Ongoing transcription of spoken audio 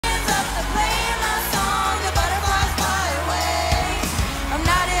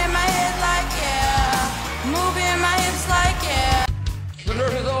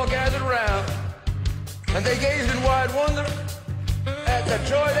and they gazed in wide wonder at the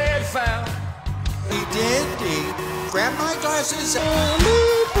joy they had found. He did. He grabbed my glasses.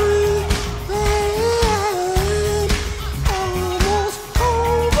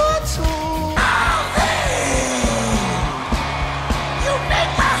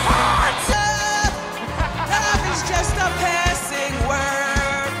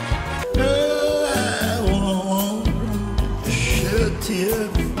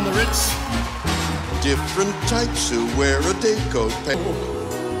 Different types who wear a day coat.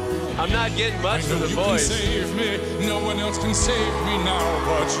 I'm not getting much from the You voice. can save me. No one else can save me now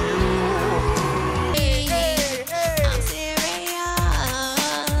but you.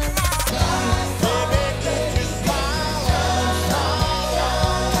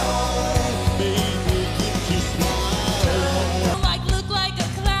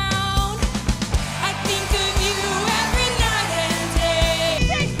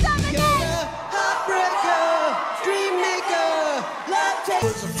 I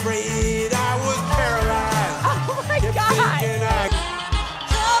was afraid, I was paralyzed. Oh my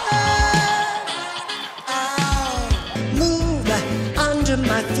God! Move under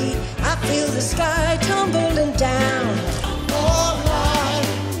my feet. I feel the sky tumbling down. Alright,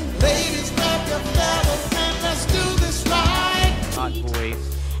 ladies, grab your fellas and let's do this right. Hot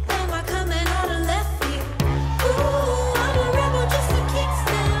voice. Am I coming on a left field? Ooh, I'm a rebel just to kick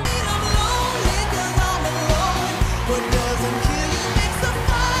some. I'm lonely 'cause I'm alone. What doesn't kill you makes a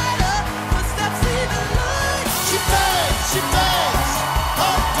fighter. Footsteps in the light. She bangs,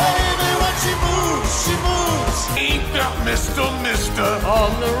 oh baby, when she moves. Ain't got Mr.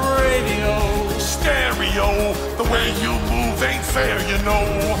 On the radio. Stereo. The way you move ain't fair, you know.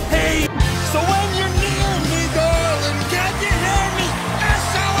 Hey, So when you're near me, darling, can you hear me?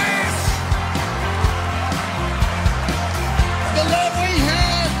 SOS! The love we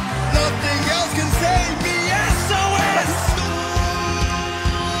had, nothing else can save me. SOS!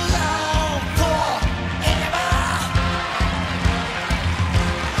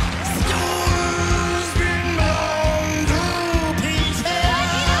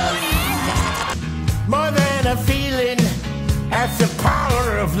 more than a feeling, that's the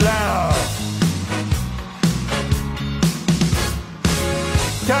power of love.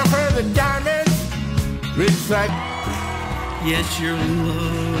 Tougher than diamonds, rich like. Yes, you're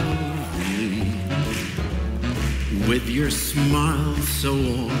lovely, with your smile so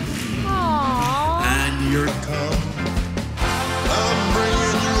warm and your I'm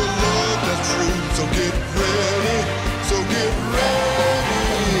bringing you a love that's true. So get ready.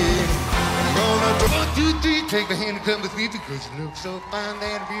 I'm gonna do 1, 2, 3, take my hand and come with me because you look so fine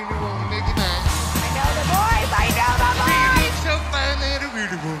that I really wanna make you mine. I know the voice. I know the You voice. look so fine that I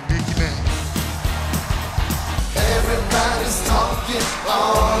really wanna make you mine. Everybody's talking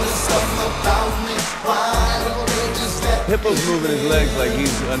all this stuff about me. Why don't they just let Hippo's moving his legs like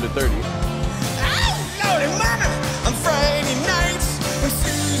he's under 30. Lordy mama, on Friday nights when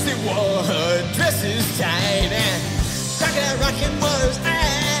Susie wore her dresses tight and rockin' was out.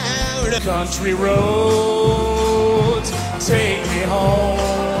 Country roads, take me home.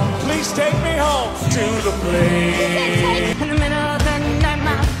 Please take me home to the place. In the middle of the night,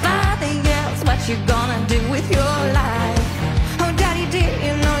 my father yells, what you gonna do with your life? Oh, daddy, dear,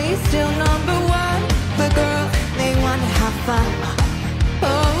 you know you're still number one. But girls, they wanna have fun.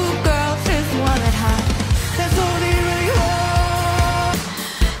 Oh, girls just wanna have. That's all they really want.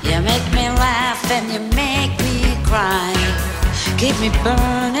 You make me laugh and you make me cry. Keep me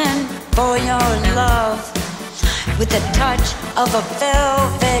burning for your love with the touch of a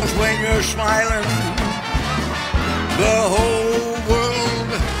velvet. When you're smiling, the whole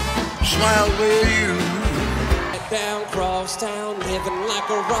world smiles with you. Down cross town, living like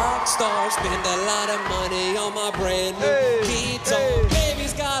a rock star. Spend a lot of money on my brand new guitar.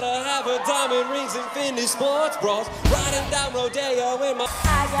 Baby's gotta have her diamond rings and finished sports bras. Riding down Rodeo in my.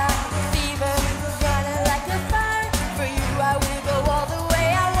 I got fever, running like a fire. For you, I will go all the way.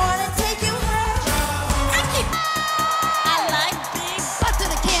 I wanna take you home. I like big butts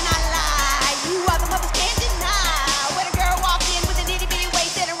and I cannot lie. You are the mothers can't deny. When a girl walks in with an itty bitty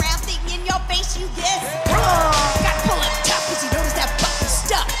waist and around thinking in your face, you guess. Gotta pull up top 'cause you notice that butt is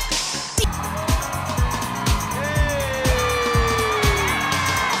stuck.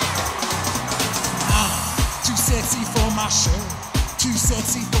 Too sexy for my shirt. Too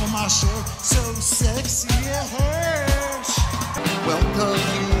sexy for my shirt. So sexy it hurts. Welcome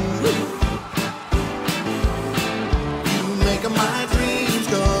you. You make my dreams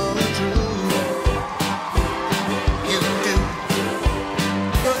come true. You do.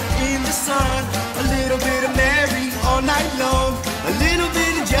 You're in the sun, a little bit of Mary all night long. A little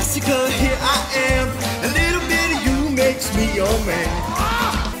bit of Jessica, here I am. A your man.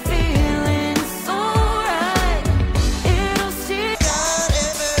 Feeling so right. It'll stick. God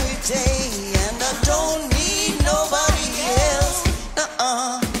every day, and I don't need nobody else.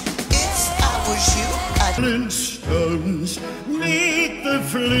 It's I was you. Flintstones, meet the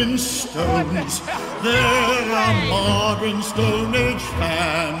Flintstones. They're a modern Stone Age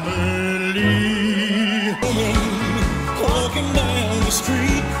family. Walking down the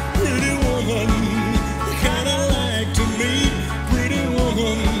street, pretty woman, you kinda like to meet pretty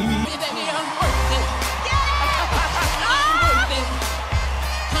woman. Baby, I'm worth it. I'm worth it.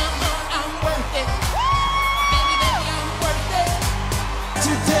 I'm worth it. Baby, I'm worth it.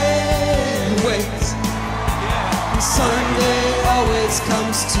 Today waits. Sunday always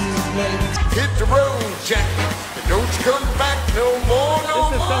comes too late. Hit the road, Jack. And don't you come back no more,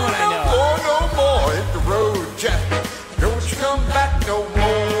 no more, no more, no more. Hit the road, Jack. Don't you come back no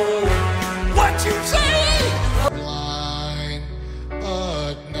more. What you say? Blind,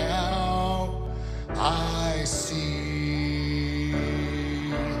 but now I see.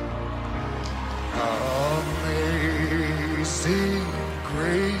 Amazing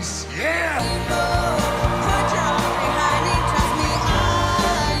grace. Yeah! Put your arm behind it. Trust me, I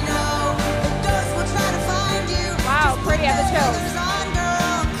know. Ghosts will try to find you. Wow, pretty at the toe.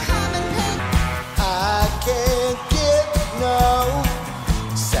 I can't get no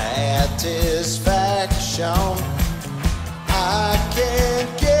satisfaction. I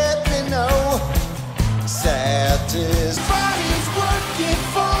can't get me no satisfaction. Everybody's working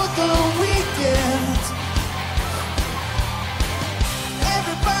for the weekend.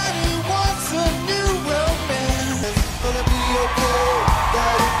 Everybody wants a new romance. It's gonna be okay.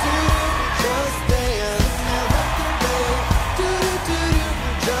 Gotta do just dance. Do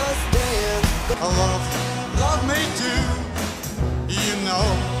just dance. Love me too. You know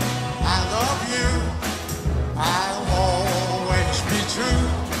I love you. I'll always be true.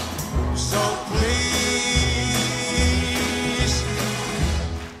 So please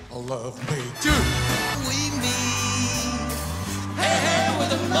love me too. We meet. Hey,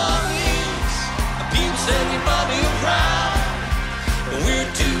 with the monkeys, keeps everybody around.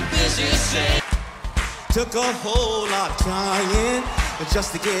 We're too busy saying. Took a whole lot of trying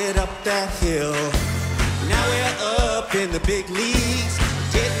just to get up that hill. Now we're up in the big leagues.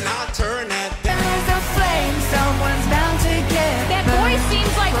 Did not turn that down. There's a flame, someone's bound to get. That voice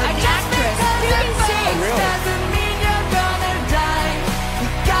seems like an actress. You can sing, doesn't mean you're gonna die. You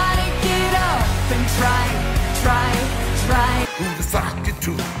gotta get up and try. Who decide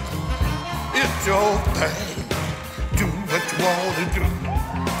to? It's your thing. Do what you want to do.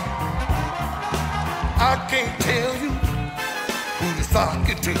 I can't tell you who you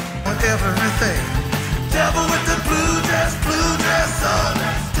socket to. On everything. Devil with the blue dress on.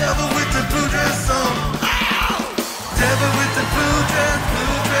 Devil with the blue dress on. Ow! Devil with the blue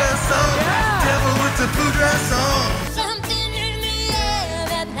dress on. Devil with the blue dress on. Something in the air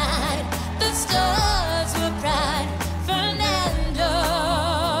that night. The stars were bright. Fernando,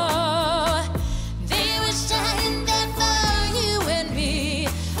 they were shining there for you and me.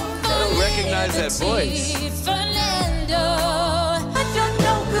 I don't recognize that voice. Fernando, But you're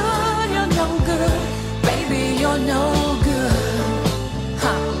no good, baby, you're no good.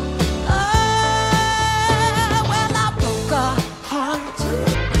 Huh. Well, I broke a heart.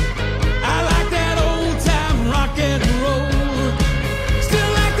 I like that old time rock and roll.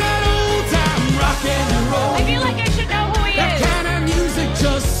 Still like that old time rock and roll. I feel like I should know who he That is. kind of music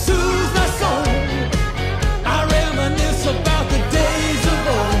just soothes my soul. I reminisce about the days of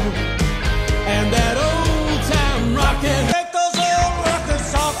old and that old time rock and roll. Take those old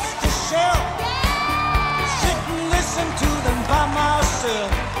records off the shelf. Sit and listen to them by myself.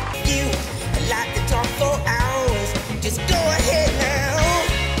 You like to talk for hours. Just go ahead now.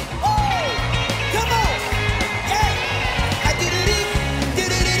 Woo! Come on. Hey. I did it.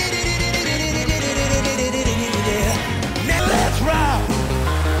 Now let's rock.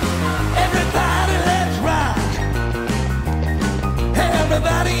 Everybody, let's rock.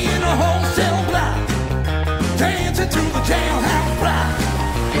 Everybody in a wholesale block. Dancing through the jailhouse block.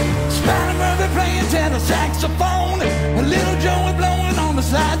 Spinal Murphy playing tenor saxophone. Little Joey blowing on the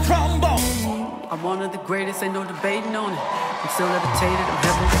slide trombone. I'm one of the greatest, ain't no debating on it. I'm still levitated, I'm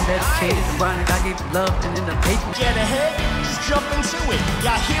heavily medicated. I'm running, I gave love and then the hate. Get ahead, just jump into it.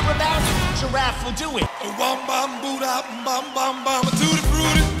 Y'all hear about it? Giraffe will do it. Bum bum boo da bum bum bum. Tutti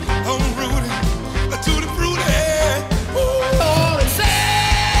frutti, I'm Rudy. Tutti frutti. Say,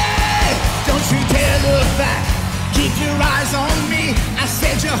 don't you dare look back. Keep your eyes on me. I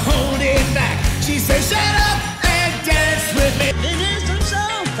said you hold it back. She said, shut up and dance with me. It is so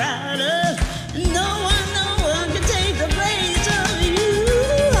proud of. No one can take the blame.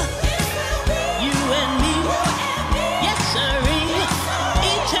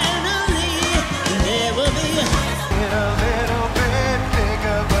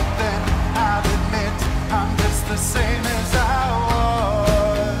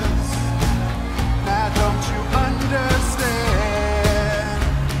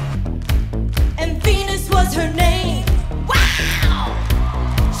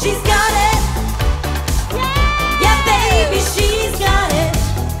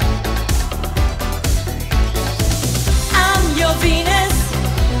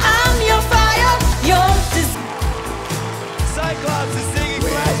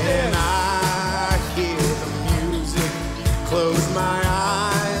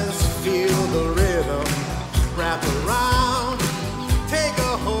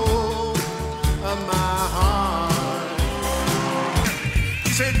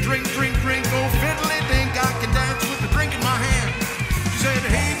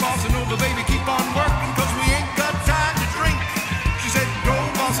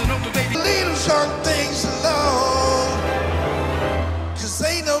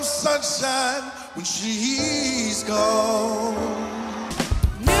 sunshine when she's gone.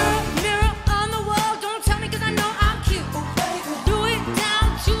 Mirror, mirror on the wall, don't tell me 'cause I know I'm cute. Do it down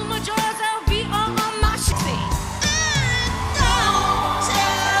to my jaws, I'll be all on my shit. Don't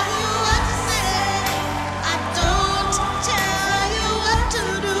tell you what to say. I don't tell you what to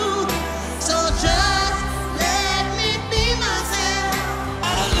do. So just let me be myself. I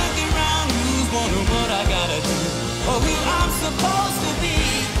don't look around, who's wondering what I gotta do or who I'm supposed to be.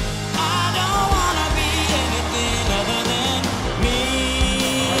 I don't wanna be anything other than me.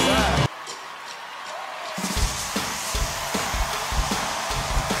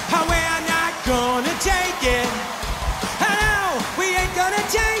 How we're not gonna take it. I know we ain't gonna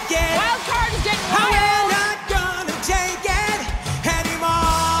take it. Wild card is getting How wild. we're not gonna take it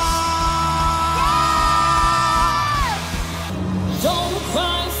anymore. Don't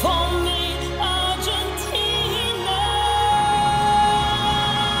cry for me, Argentina.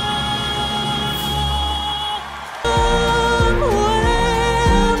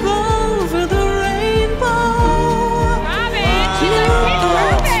 Over the rainbow. Robin, she's like Pitch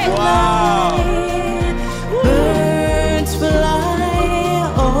Perfect. Birds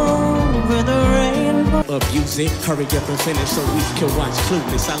fly over the rainbow. Abuse it, hurry up and finish so we can watch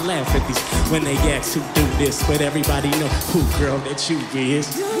Clueless. I laugh at these when they ask who do this, but everybody know who girl that you is.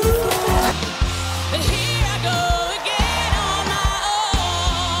 And here I go again on my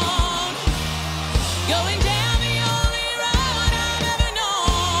own, going down the only road I've ever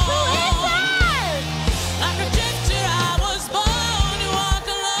known. Who is that? Like a drifter, I was born to walk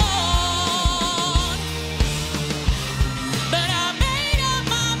alone, but I made up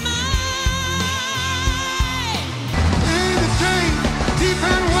my mind. In the street, deep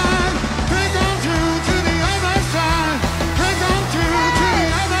and wide, drink on through to the other side. Drink on through to the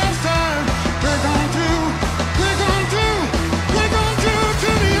other side. Drink on through, drink on through, drink on through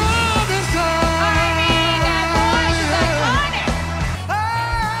to the other side. That voice is iconic. Oh,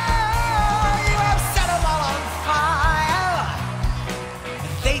 you have set 'em all on fire.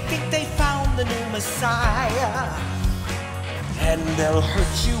 They think they found the new Messiah, and they'll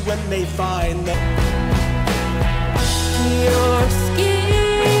hurt you when they find the Your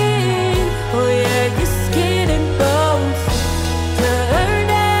skin, oh yeah, your skin and bones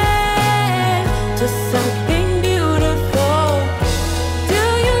turning to something beautiful. Do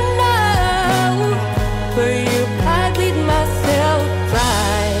you know? For you, I bleed myself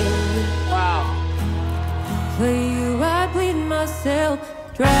dry. Wow. For you, I bleed myself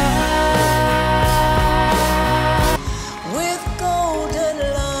dry. with golden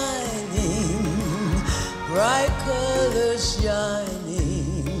lining, bright colors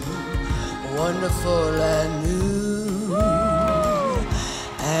shining, wonderful and new.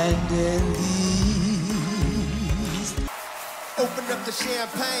 And in these Open up the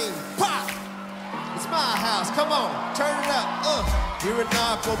champagne, pop! It's my house, come on, turn it up, Hear a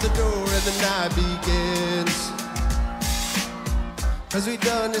knock on the door and the night begins. 'Cause we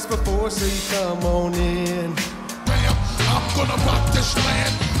done this before, so you come on in. Bam, I'm gonna rock this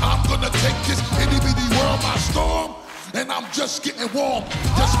land. I'm gonna take this itty bitty world by storm. And I'm just getting warm.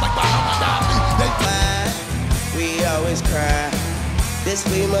 Just like Muhammad Ali. They we always cry. This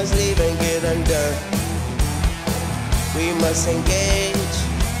we must leave and get undone. We must engage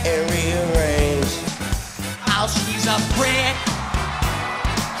and rearrange. How she's a brick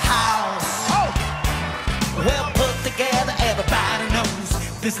house, well put together. Everybody knows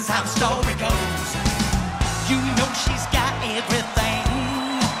this is how the story goes. You know she's got everything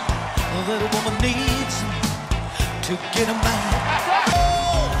a little woman needs to get a man.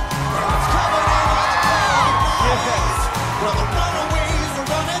 Well, the runaways are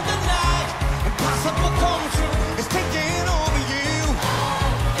running the night. Impossible come true. It's taking over you.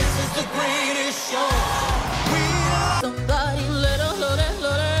 This is the greatest show. We are Somebody little,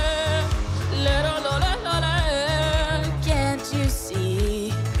 can't you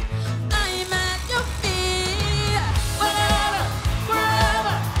see? I'm at your feet. Whenever,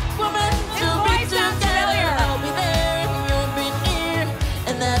 wherever, we're meant to be together. I'll be there and you'll be near,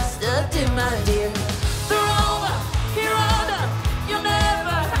 and that's the deal, my dear. They're over, you're older. You'll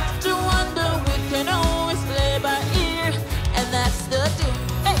never have to wonder. We can always play by ear, and that's the deal.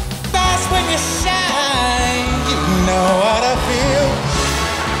 Hey. That's when you shine. You know what I feel.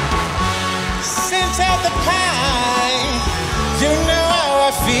 Sense of the pine. You know how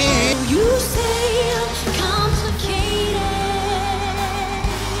I feel. You say I'm complicated.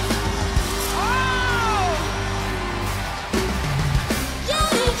 Yeah,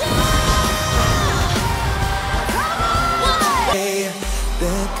 yeah. Hey,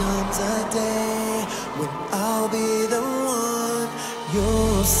 there comes a day when I'll be the one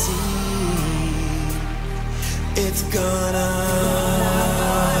you'll see. It's gonna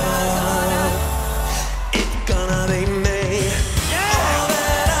be me. All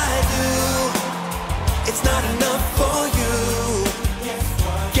that I do, it's not enough for you.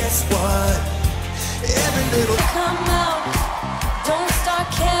 Guess what? Every little Come out, don't start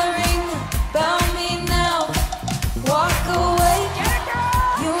caring about me now. Walk away,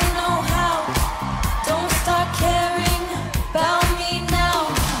 you know how. Don't start caring about me now.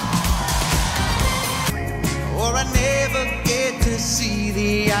 Or I never get to see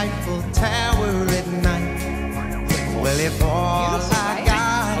the Eiffel Tower at night. Well, if all I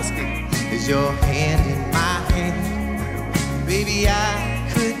got is your hand in my hand, baby, I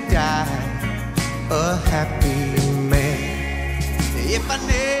could die a happy man. If I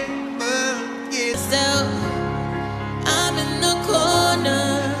never get Still, I'm in the corner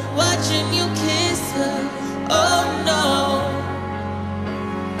watching you kiss her. Oh no.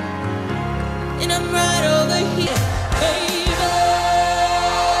 And I'm right over here, baby.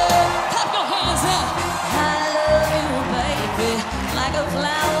 Clap your hands up. I love you, baby, like a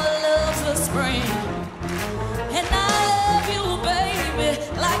flower loves the spring. And I love you, baby,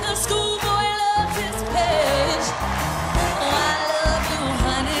 like a schoolboy loves his page. Oh, I love you,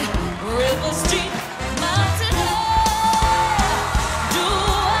 honey, River Street, Mountain High. Do I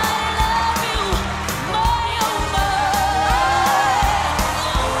love you more, oh more?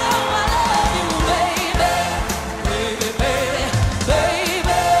 Oh, I love you, baby, baby, baby,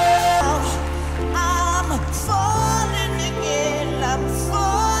 baby. I'm falling again, I'm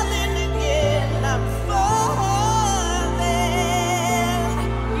falling again, I'm falling.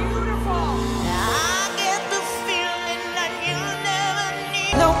 Beautiful. I get the feeling that you never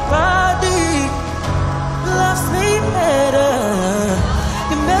need. Nobody loves me better.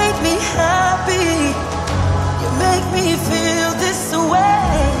 You make me happy. You make me feel this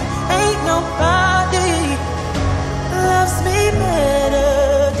way. Ain't nobody loves me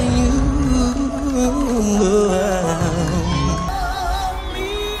better than you.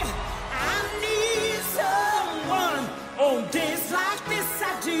 I need someone on days like this. I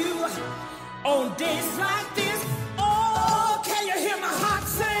do. On days like this. Oh, can you hear my heart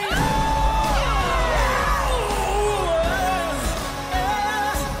sing?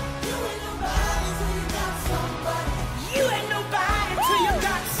 You ain't nobody till you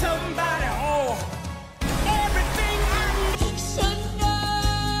got somebody. Oh, everything I need should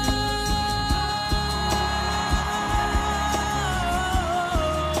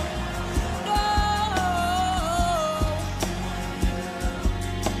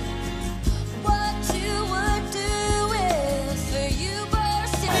What you would do if you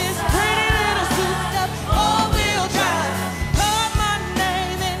burst in this pretty little souped-up all-wheel drive. Carved my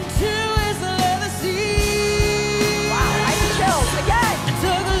name into his leather seat. Wow, I chills again.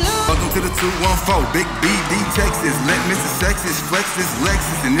 Took a look. Welcome to the 214, Big BD, Texas. Let Mr. Sexes flex his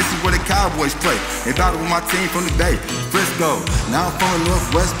Lexus, and this is where the Cowboys play. They battle with my team from the Bay, Frisco. Now I'm from the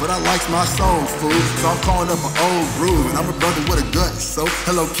Northwest, but I like my soul food, so I'm calling up an old groove. And I'm a brother with a gut, so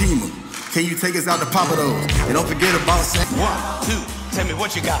hello, Kima. Can you take us out to Papa those? And don't forget about sex. 1, 2, tell me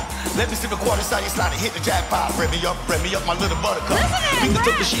what you got. Let me see the quarter side, you slide and hit the jackpot. Bring me up, my little buttercup. We can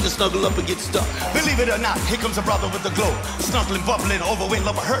take the sheet and snuggle up and get stuck. Believe it or not, here comes a brother with the glow. Snuggling, bubbling, overweight,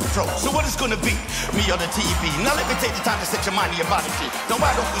 love a hurt throat. So what is gonna be? Me on the TV. Now let me take the time to set your mind and your body free. Now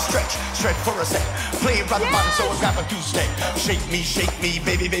why don't we stretch for a sec? Play it right the bottom so it's grab a two-step. Shake me,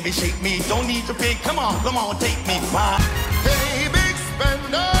 baby, baby, shake me. Don't need to big, come on, take me. Why? Hey, big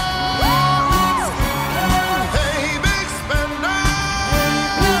spender. Hey, big spender.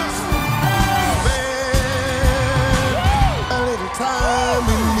 Spend a little time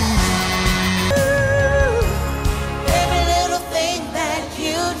with me. Every little thing that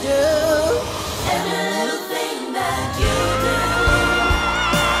you do. Every little thing that you do.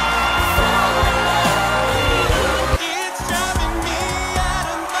 It's driving me out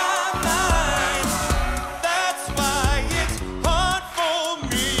of my mind. That's why it's hard for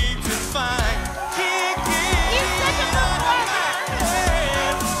me to find. Can't get out of my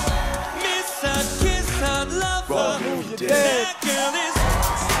head. Miss her, kiss her, love her. That girl is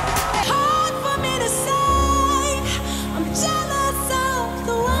Hard for me to say. I'm jealous of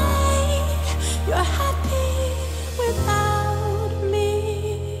the way you're happy without me.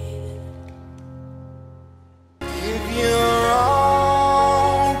 If you're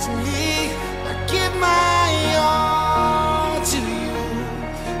wrong to me, I give my all to you.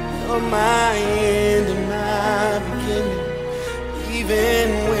 You're my end and my beginning. Even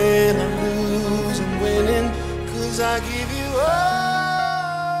when I lose, I'm winning. 'Cause I give you all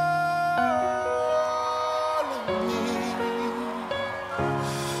of me.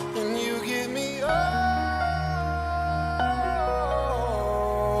 And you give me all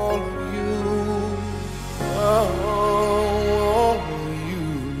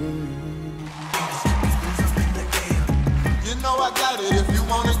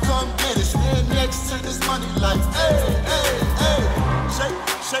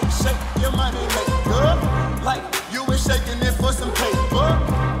shake your money maker. Like you was shaking it for some paper.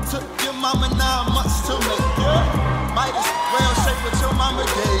 Took your mama 9 months to make ya. Might as well shake what your mama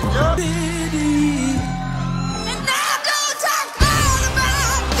gave ya. And now don't talk all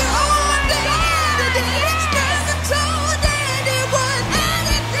about your daddy. There's a told daddy was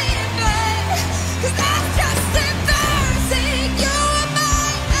anything but. 'Cause that's just embarrassing. You're my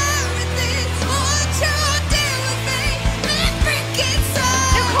everything. What you do with me, man, freaking so.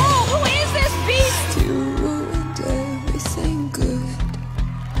 Nicole, who is this beast? You ruined everything good.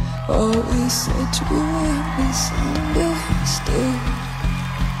 Always said you were misunderstood.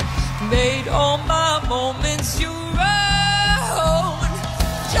 Made all my moments your own.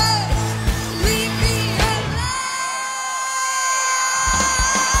 Just leave me alone.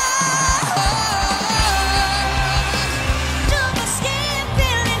 To my skin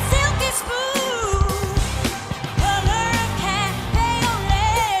feeling silky smooth. Color of cafe au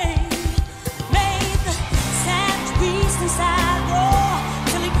lait. Made the savage beast inside roar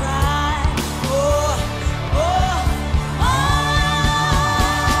till he cried. Oh, oh, oh.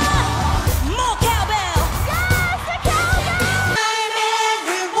 More cowbell. Yes, the cowbell. I'm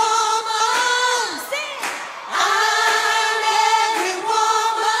every woman. I'm every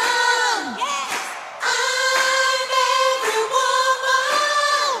woman. Yes. I'm every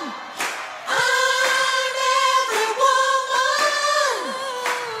woman. I'm every woman.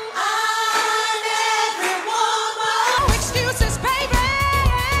 I'm every woman. No excuses, baby.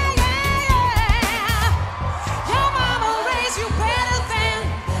 Your mama raised you better than.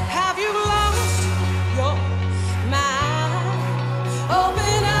 Have you lost your mind?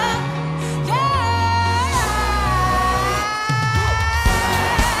 Open up,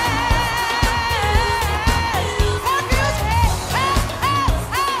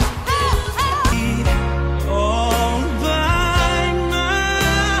 All by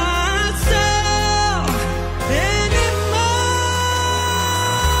myself anymore.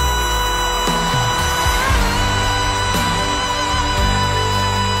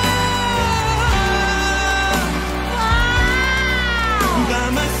 By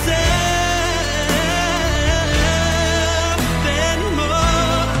myself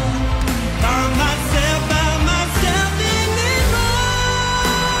anymore. By myself anymore.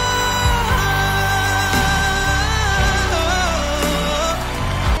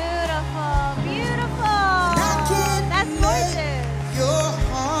 Beautiful, beautiful. That's gorgeous. Your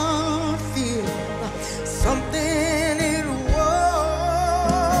heart feel something it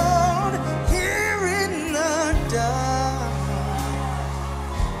won't here in the dark.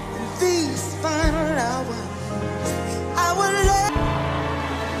 In these final hours, I will let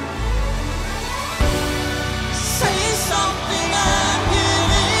say something. I'm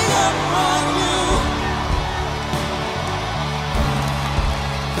giving up on you.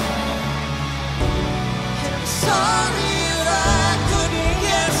 And I'm sorry that I couldn't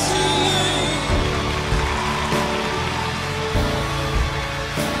get to you.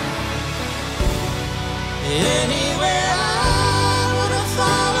 Anywhere I would have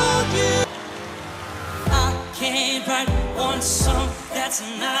followed you. I can't write one song that's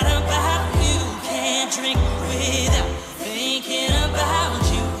not about you. Can't drink without thinking about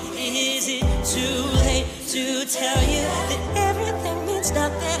you. Is it too late to tell you that everything means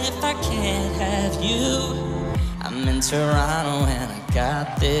nothing if I can't have you? I'm in Toronto and I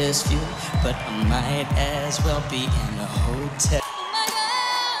got this view, but I might as well be in a hotel. Oh my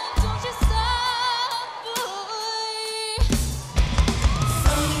God, don't you stop, boy.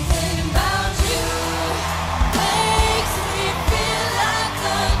 Something about you makes me feel like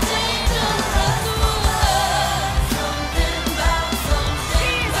a dangerous woman. Something about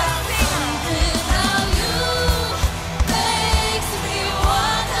you makes me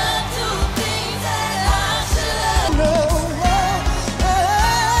wanna do things that I should. No,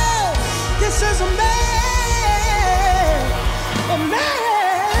 this is a man's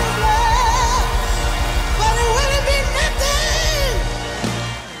love, but it wouldn't be nothing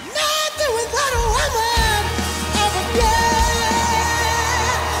without a woman.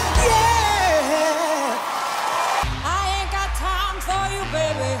 I ain't got time for you,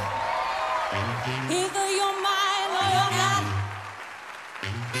 baby. Either you're mine or you're not.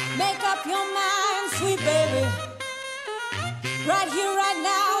 Make up your mind, sweet baby. Right here, right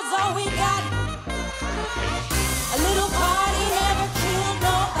now is all we got. A little party never killed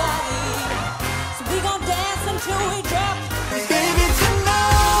nobody. So we gon' dance until we drop. Baby,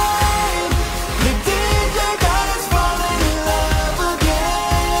 tonight, the DJ got us falling in love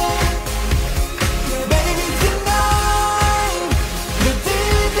again. Baby, tonight, the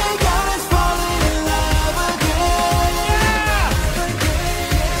DJ got us falling in love again.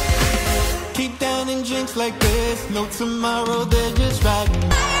 jinx like this. No tomorrow, they're just riding.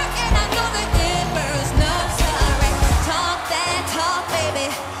 And I know that it burns, no sorry. Talk that talk, baby.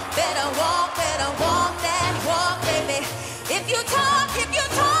 Better walk that walk, baby. If you talk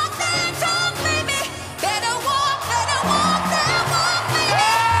that talk, baby. Better walk that walk, baby.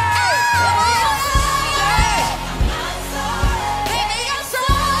 Baby, I'm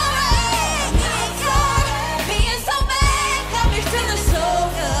sorry. Being so bad got me feeling so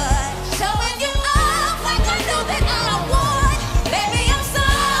good. Showing you up like I know that I would. Baby, I'm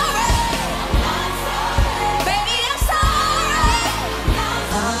sorry. Baby, I'm sorry.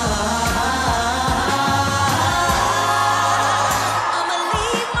 I'ma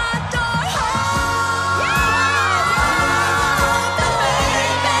leave my door open,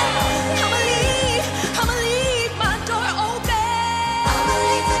 baby. I'ma leave my door open.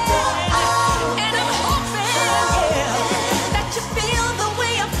 And I'm hoping, that you feel the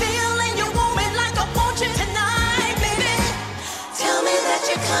way I feel and you want me like I want you tonight, baby. Tell me that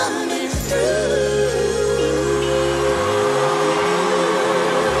you're coming through.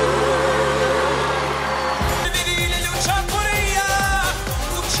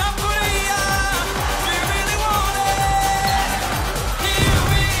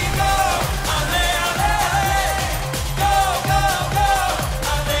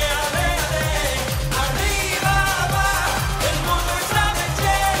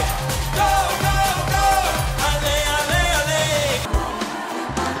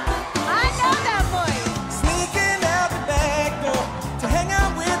 Sneaking out the back door to hang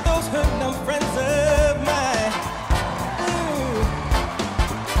out with those hoodlum friends of mine.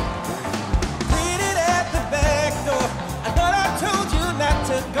 Greeted at the back door. I thought I told you not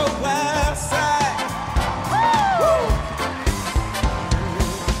to go outside.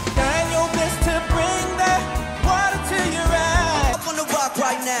 Trying your best to bring that water to your eyes. Up on the rock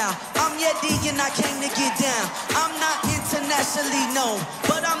right now. I'm Yeti and I came to get down. I'm not internationally known,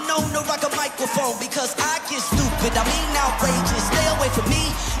 but I'm known to rock a microphone because I get stupid. I mean outrageous. Stay away from me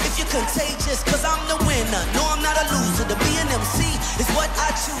if you're contagious, cause I'm the winner. No, I'm not a loser. To be an MC is what I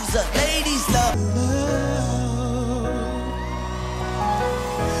choose. Ladies love.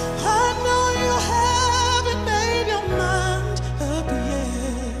 I know you haven't made your mind up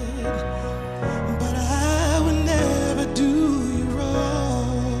yet, but I would never do you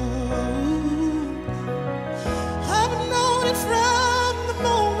wrong. I've known it from the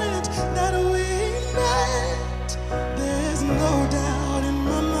moment that we met. There's no doubt in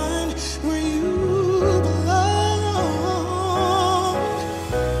my mind where you belong.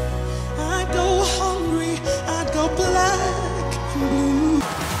 I'd go hungry, I'd go black and blue.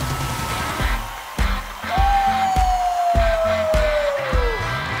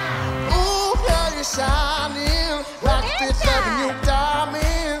 Ooh, girl, you're shining like Fifth Avenue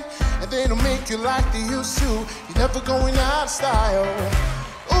diamond, and they don't make you like they used to. You're never going out of style.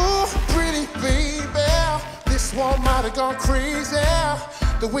 Ooh, pretty baby, this one might have gone crazy.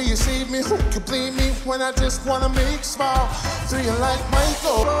 The way you save me, who could blame me when I just wanna make you smile? Three like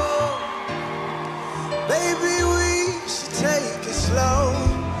Michael. Baby, we should take it slow.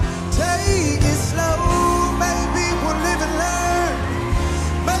 Take it slow. Maybe we'll live and learn.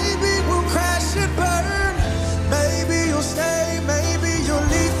 Maybe we'll crash and burn. Maybe you'll stay. Maybe you'll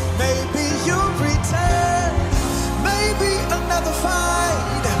leave. Maybe you'll return. Maybe another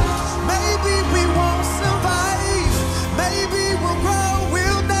fight. Maybe we won't survive. Maybe we'll grow.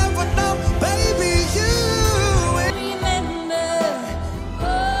 We'll never know. Baby, you. Remember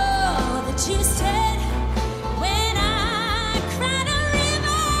all that you said when I cried a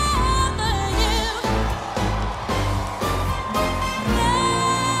river for you.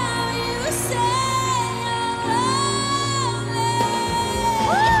 Now you say you're lonely.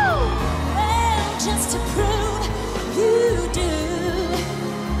 Well, just to prove you do,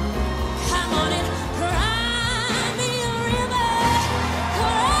 come on and cry me a river.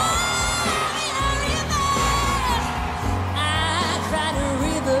 Cry me a river. I cried a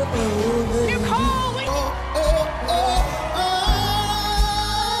river over you.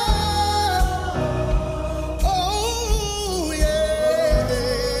 Oh, yeah.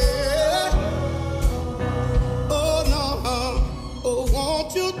 Oh, no. Oh,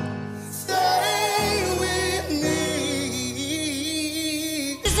 won't you stay with me?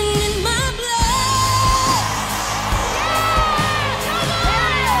 Isn't in my blood.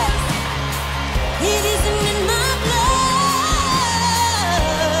 It isn't in my blood.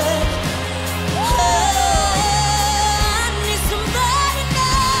 I need somebody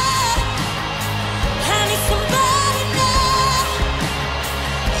now. I need somebody now.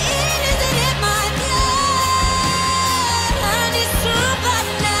 It isn't in my blood. I need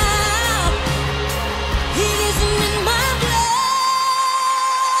somebody now.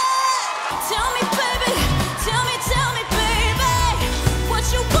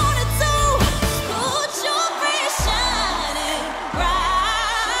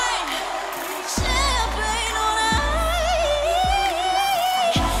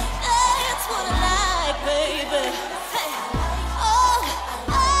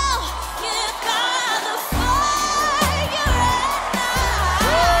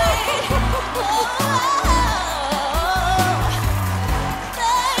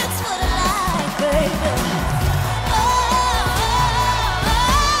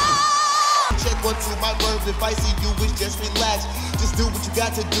 is just relax. Just do what you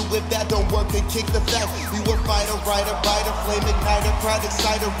got to do. If that don't work, then kick the facts. You a fighter, writer, flame igniter, crowd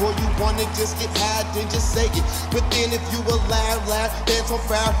exciter. Or you wanna just get high, then just say it. But then if you a loud, dance on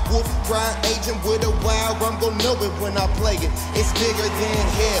fire, wolf, cry, agent with a wild, I'm gon' know it when I play it. It's bigger than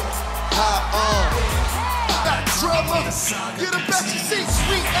hip hop. Got drama, get a back your seat,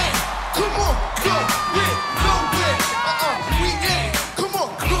 sweet ain't. Come on, go with nowhere. We ain't. Come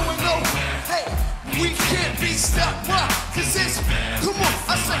on, going nowhere. Hey, we can't be stopped. Why? Cause it's, come on,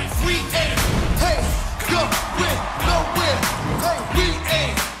 I say we ain't. Hey, go with nowhere. Hey, we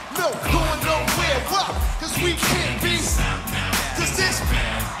ain't. No, going nowhere. Why? Cause we can't be. Cause this.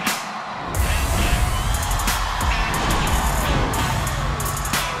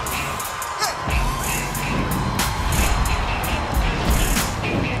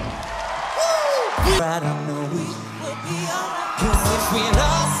 I don't know we will be alright. Cause if we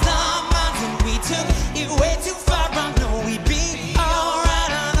lost our minds and we took it way too far, I know we'd be alright.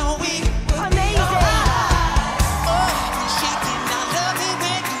 I know we will be alright. Oh, shaking, I love it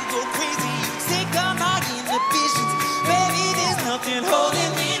when you go crazy. You take all my inhibitions. Baby, there's nothing holding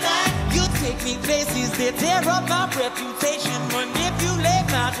me back. You take me places that tear up my reputation, manipulate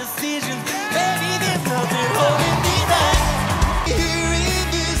my decisions. Baby, there's nothing holding me back. Here in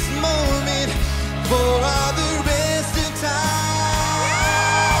this moment, for all the rest of time.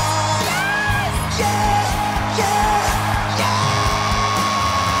 Yeah, yeah, yeah.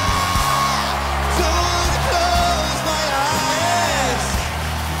 Don't wanna close my eyes.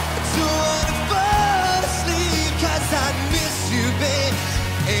 Don't wanna fall asleep, 'cause I miss you, babe.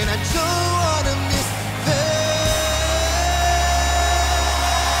 And I don't wanna miss them.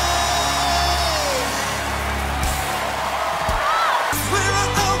 I swear I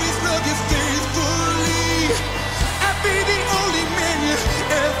always love you faithfully. I'll be the only man you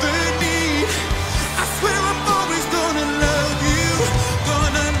ever need. I swear I'm always gonna love you,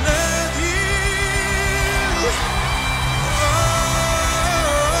 gonna love you. Oh,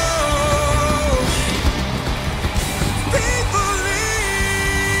 faithfully.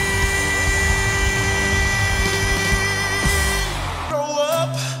 Grow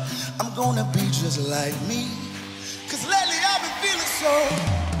up, I'm gonna be just like me. 'Cause lately I've been feeling so.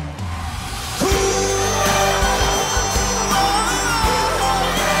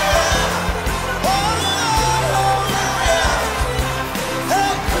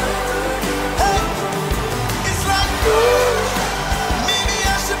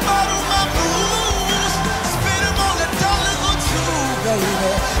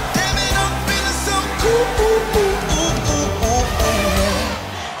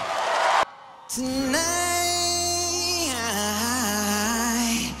 Tonight,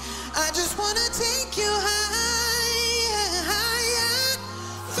 I just wanna take you higher, higher.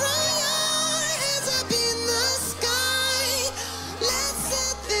 Throw your hands up in the sky. Let's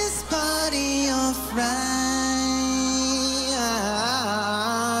set this party off right.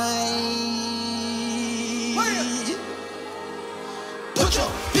 Put your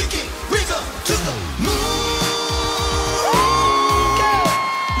pinky finger to the moon.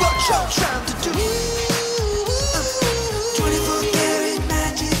 What you're trying to do? 24 karat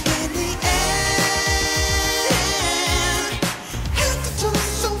magic in the air. Head to toe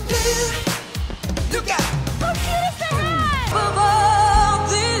so clear. Look out! Above all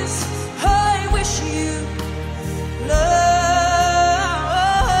this, I wish you love.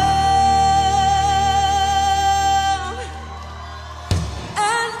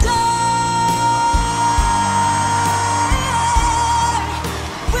 And I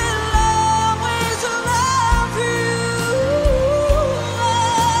will love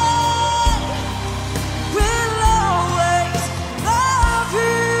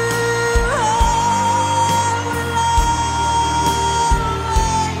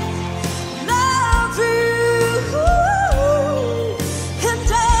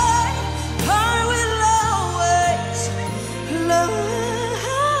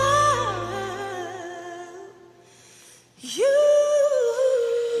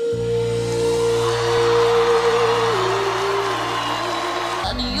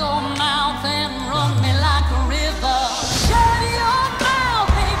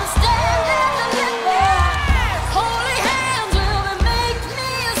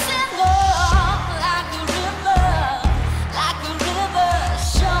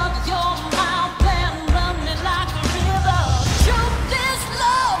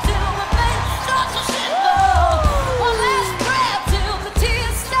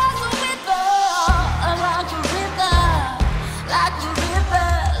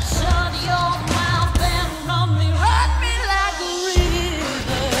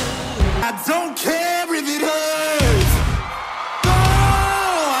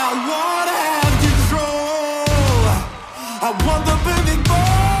want the perfect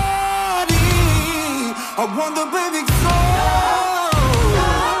body, I want the perfect soul.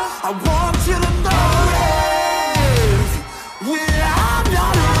 I want you to notice when I'm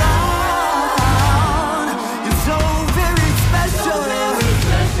not around. You're so very special.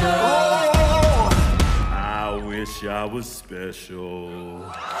 Oh, I wish I was special.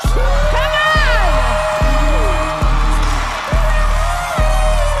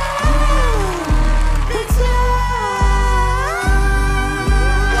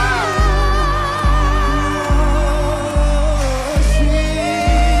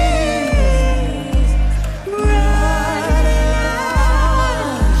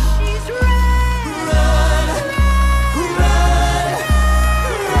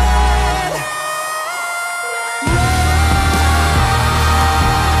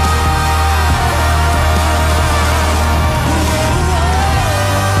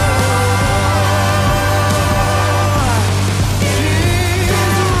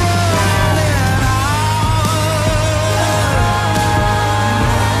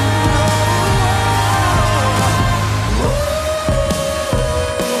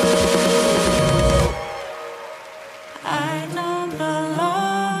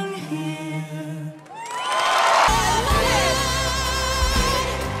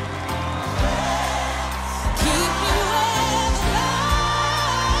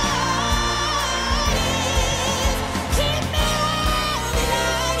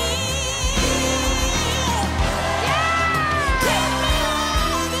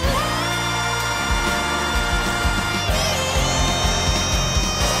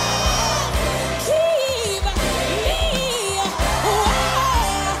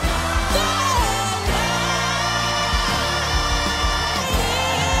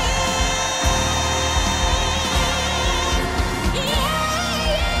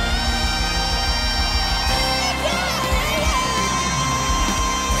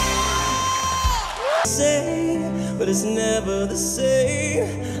 But it's never the same.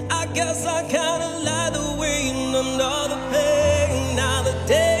 I guess I kinda like the way you numbed all the pain. Now the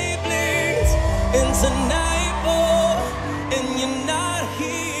day bleeds into nightfall, and you're not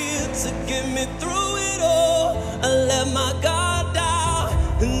here to get me through it all. I let my guard down,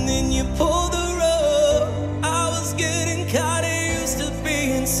 and then you pulled the rug. I was getting kinda used to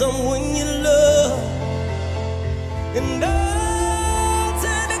being someone you love, and I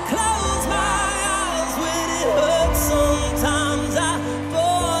tend to close my eyes when it hurts. Sometimes I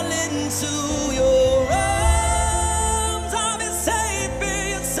fall into your arms. I'll be safe in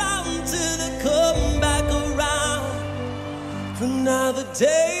your time till they come back around. But now the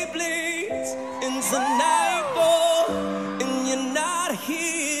day bleeds into nightfall, and you're not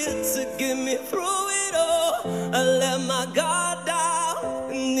here to get me through it all. I let my guard down,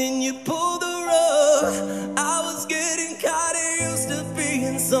 and then you pulled the rug. I was getting kinda used to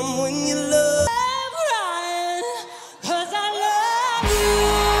being someone you love.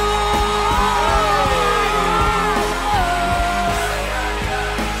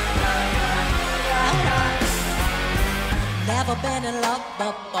 Never been in love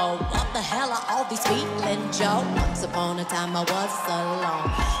before. What the hell are all these feelings, Joe? Once upon a time I was alone.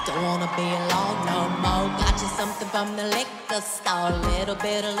 Don't wanna be alone no more. Got you something from the liquor store. Little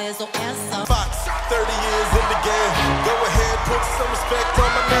bit of Lizzo and some Fox, 30 years in the game. Go ahead, put some respect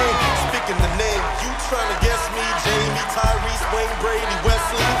on my name. Speaking the name, you trying to guess me? Jamie, Tyrese, Wayne, Brady,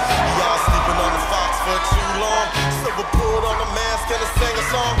 Wesley. Y'all sleeping on the Fox for too long. So we pulled on the mask and I sang a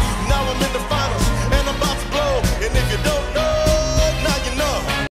song. Now I'm in the fight.